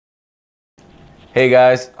Hey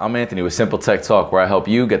guys, I'm Anthony with Simple Tech Talk, where I help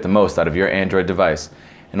you get the most out of your Android device.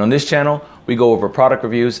 And on this channel, we go over product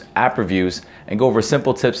reviews, app reviews, and go over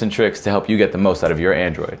simple tips and tricks to help you get the most out of your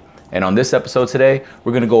Android. And on this episode today,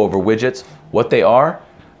 we're going to go over widgets, what they are,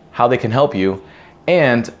 how they can help you,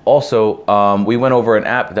 and also we went over an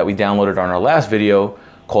app that we downloaded on our last video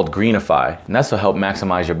called Greenify, and that's to help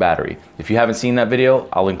maximize your battery. If you haven't seen that video,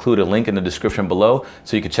 I'll include a link in the description below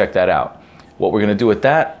so you can check that out. What we're going to do with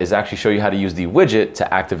that is actually show you how to use the widget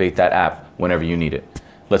to activate that app whenever you need it.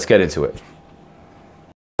 Let's get into it.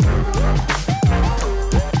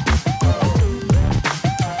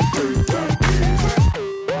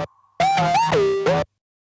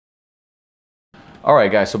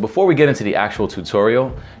 Alright guys, so before we get into the actual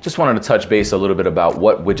tutorial, just wanted to touch base a little bit about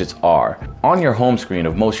what widgets are. On your home screen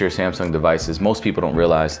of most of your Samsung devices, most people don't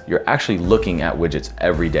realize you're actually looking at widgets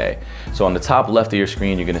every day. So on the top left of your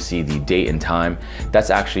screen, you're going to see the date and time.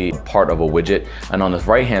 That's actually part of a widget. And on the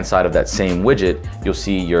right hand side of that same widget, you'll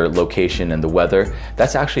see your location and the weather.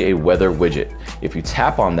 That's actually a weather widget. If you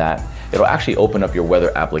tap on that, it'll actually open up your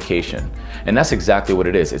weather application. And that's exactly what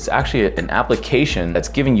it is. It's actually an application that's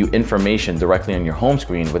giving you information directly on your home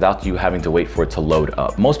screen without you having to wait for it to load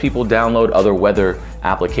up. Most people download other weather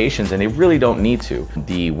applications and they really don't need to.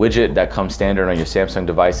 The widget that comes standard on your Samsung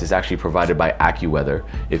device is actually provided by AccuWeather,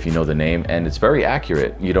 if you know the name, and it's very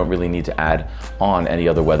accurate. You don't really need to add on any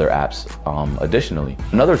other weather apps additionally.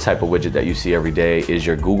 Another type of widget that you see every day is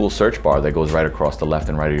your Google search bar that goes right across the left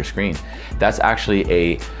and right of your screen. That's actually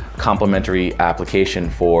a complementary application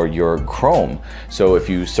for your Chrome. So if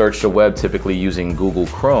you search the web typically using Google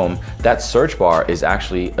Chrome, that search bar is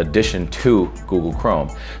actually addition to Google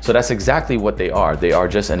Chrome. So that's exactly what they are. They are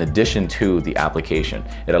just an addition to the application.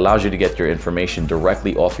 It allows you to get your information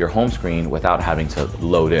directly off your home screen without having to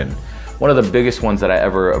load in. One of the biggest ones that I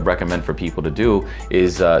ever recommend for people to do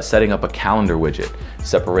is setting up a calendar widget.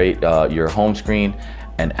 Separate your home screen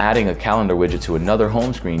and adding a calendar widget to another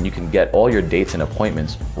home screen. You can get all your dates and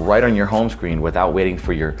appointments right on your home screen without waiting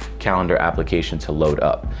for your calendar application to load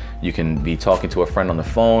up. You can be talking to a friend on the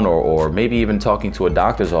phone or maybe even talking to a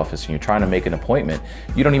doctor's office and you're trying to make an appointment.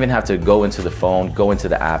 You don't even have to go into the phone, go into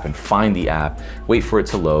the app and find the app, wait for it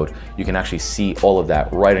to load. You can actually see all of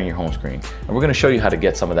that right on your home screen. And we're gonna show you how to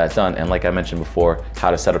get some of that done. And like I mentioned before,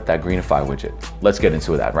 how to set up that Greenify widget. Let's get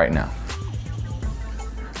into that right now.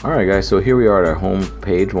 Alright guys, so here we are at our home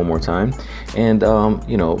page one more time, and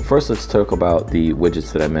first let's talk about the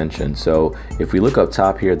widgets that I mentioned. So if we look up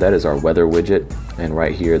top here, that is our weather widget, and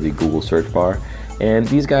right here the Google search bar, and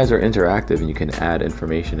these guys are interactive and you can add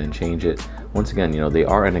information and change it. Once again, they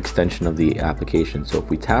are an extension of the application, so if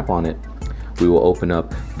we tap on it, we will open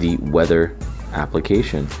up the weather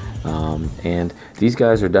application. And these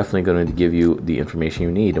guys are definitely going to give you the information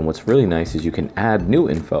you need, and what's really nice is you can add new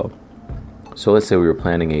info. So let's say we were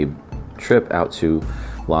planning a trip out to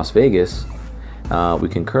Las Vegas. We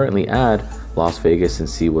can currently add Las Vegas and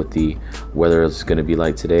see what the weather is going to be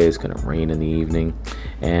like today. It's going to rain in the evening,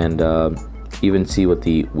 and even see what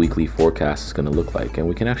the weekly forecast is going to look like. And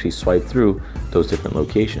we can actually swipe through those different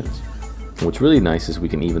locations. And what's really nice is we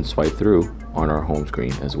can even swipe through on our home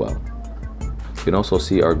screen as well. You can also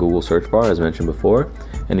see our Google search bar as mentioned before,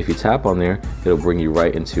 and if you tap on there, it'll bring you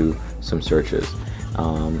right into some searches.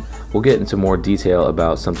 We'll get into more detail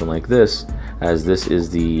about something like this, as this is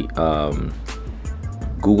the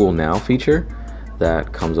Google Now feature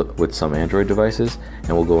that comes up with some Android devices,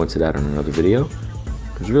 and we'll go into that in another video.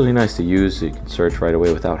 It's really nice to use, so you can search right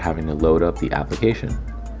away without having to load up the application.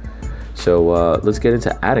 So let's get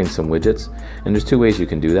into adding some widgets, and there's two ways you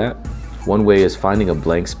can do that. One way is finding a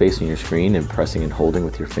blank space on your screen and pressing and holding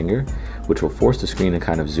with your finger, which will force the screen to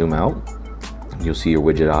kind of zoom out. You'll see your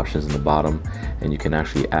widget options in the bottom, and you can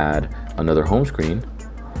actually add another home screen,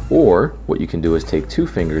 or what you can do is take two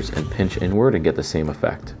fingers and pinch inward and get the same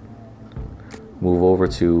effect. Move over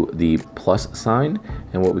to the plus sign,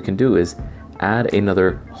 and what we can do is add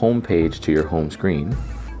another home page to your home screen.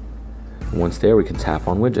 Once there, we can tap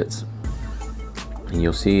on widgets, and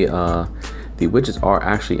you'll see the widgets are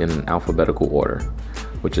actually in an alphabetical order,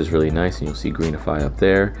 which is really nice, and you'll see Greenify up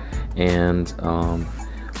there. And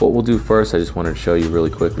what we'll do first, I just wanted to show you really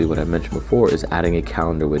quickly what I mentioned before, is adding a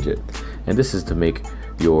calendar widget. And this is to make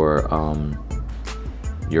your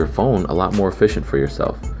phone a lot more efficient for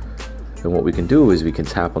yourself. And what we can do is we can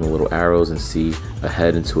tap on the little arrows and see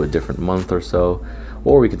ahead into a different month or so,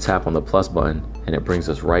 or we can tap on the plus button and it brings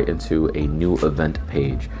us right into a new event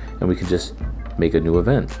page, and we can just make a new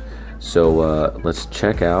event. So let's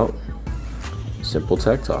check out Simple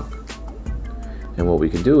Tech Talk. And what we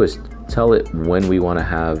can do is tell it when we want to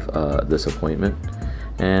have this appointment,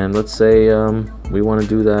 and let's say we want to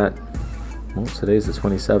do that Well, today's the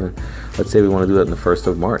 27th. Let's say we want to do that on the 1st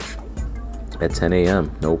of March at 10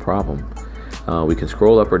 a.m. No problem. We can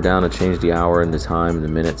scroll up or down to change the hour and the time and the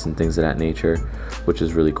minutes and things of that nature, which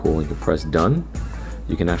is really cool. You can press done.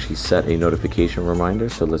 You can actually set a notification reminder.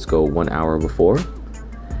 So let's go 1 hour before.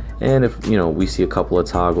 And if we see a couple of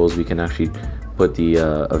toggles, we can actually put the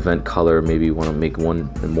event color. Maybe you want to make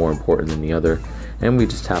one more important than the other, and we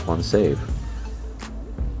just tap on save.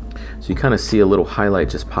 So you kind of see a little highlight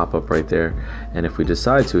just pop up right there. And if we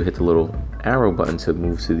decide to hit the little arrow button to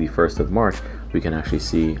move to the 1st of March, we can actually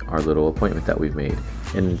see our little appointment that we've made.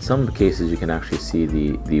 And in some cases, you can actually see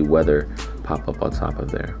the weather pop up on top of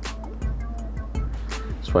there.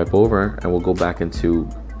 Swipe over and we'll go back into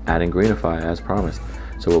adding Greenify as promised.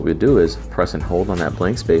 So what we'll do is press and hold on that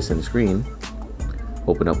blank space in the screen,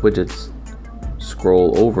 open up widgets,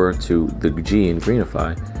 scroll over to the G in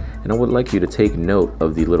Greenify, and I would like you to take note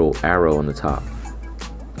of the little arrow on the top.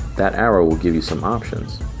 That arrow will give you some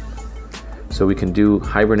options. So we can do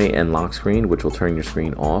hibernate and lock screen, which will turn your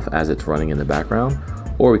screen off as it's running in the background,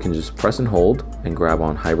 or we can just press and hold and grab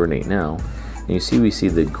on hibernate now. And we see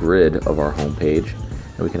the grid of our home page,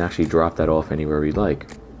 and we can actually drop that off anywhere we like.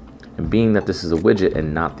 And being that this is a widget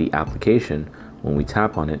and not the application, when we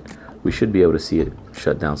tap on it, we should be able to see it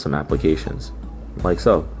shut down some applications, like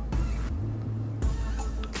so.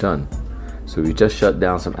 Done. So we just shut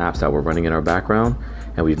down some apps that were running in our background,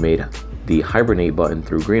 and we've made the hibernate button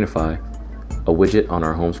through Greenify a widget on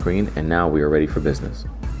our home screen, and now we are ready for business.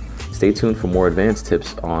 Stay tuned for more advanced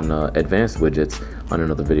tips on advanced widgets on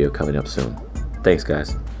another video coming up soon. Thanks,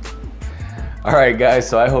 guys. All right, guys,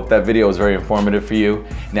 so I hope that video was very informative for you.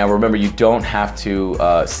 Now remember, you don't have to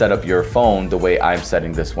set up your phone the way I'm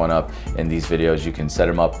setting this one up in these videos. You can set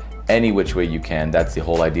them up any which way you can. That's the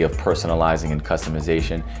whole idea of personalizing and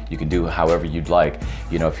customization. You can do however you'd like.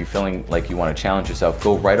 If you're feeling like you want to challenge yourself,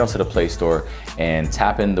 go right onto the Play Store and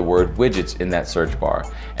tap in the word widgets in that search bar,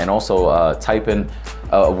 and also type in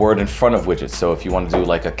a word in front of widgets. So if you want to do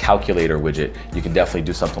like a calculator widget, you can definitely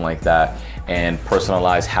do something like that and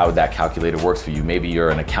personalize how that calculator works for you. Maybe you're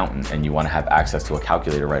an accountant and you want to have access to a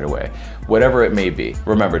calculator right away. Whatever it may be.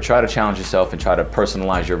 Remember, try to challenge yourself and try to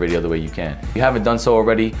personalize your video the way you can. If you haven't done so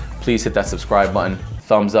already, please hit that subscribe button,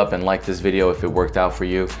 thumbs up, and like this video if it worked out for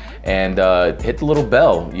you. And hit the little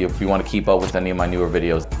bell if you want to keep up with any of my newer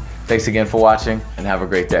videos. Thanks again for watching, and have a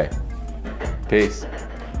great day. Peace.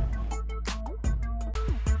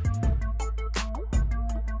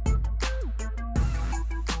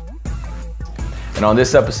 And on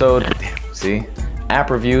this episode, see,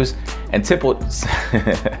 app reviews and Temple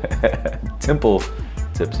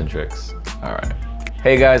tips and tricks. All right.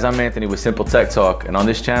 Hey guys, I'm Anthony with Simple Tech Talk, and on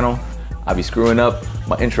this channel, I'll be screwing up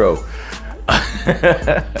my intro.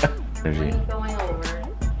 Energy. Going over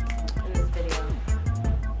in this video.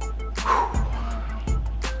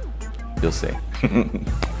 You'll see.